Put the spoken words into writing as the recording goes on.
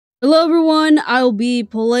Hello everyone, I'll be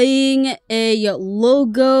playing a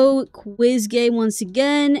logo quiz game once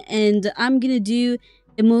again, and I'm gonna do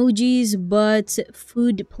emojis but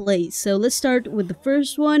food place. So let's start with the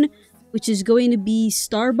first one, which is going to be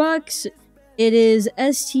Starbucks. It is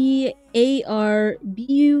StarBucks.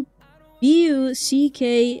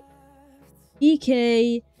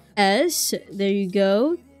 There you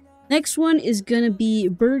go. Next one is gonna be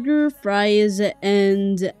burger, fries,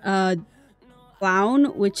 and clown,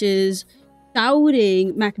 which is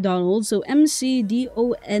shouting McDonald's. So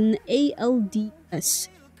McDonalds.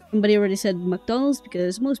 Somebody already said McDonald's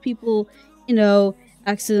because most people,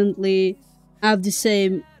 accidentally have the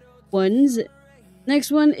same ones. Next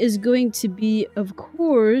one is going to be, of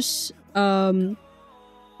course, KFC.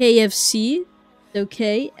 So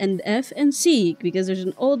K and F and C because there's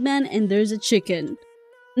an old man and there's a chicken.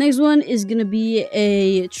 Next one is gonna be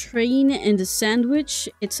a train and a sandwich.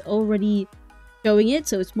 It's already showing it,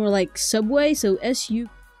 so it's more like Subway, so SUWAY.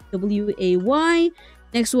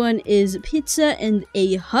 Next one is pizza and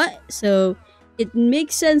a hut, so it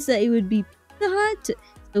makes sense that it would be Pizza Hut,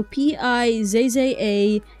 so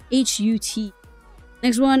PIZZAHUT.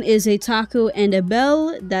 Next one is a taco and a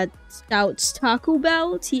bell, that spouts Taco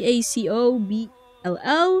Bell,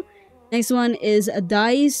 TACOBLL. Next one is a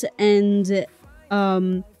dice and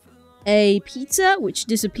a pizza, which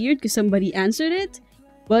disappeared because somebody answered it.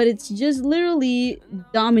 But it's just literally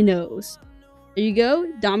Dominos. There you go,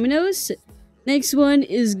 Dominos. Next one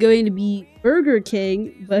is going to be Burger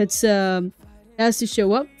King, but it has to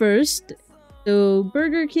show up first. So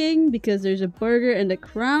Burger King, because there's a burger and a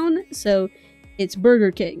crown, so it's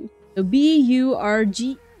Burger King. So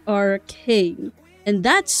BURGR King. And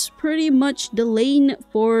that's pretty much the lane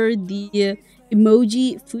for the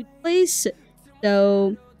emoji food place.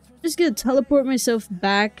 So I'm just gonna teleport myself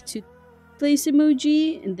back to place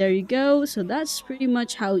emoji, and there you go. So that's pretty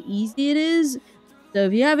much how easy it is. So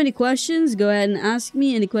if you have any questions, go ahead and ask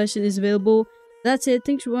me. Any question is available. That's it.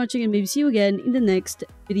 Thanks for watching, and maybe see you again in the next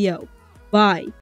video. Bye.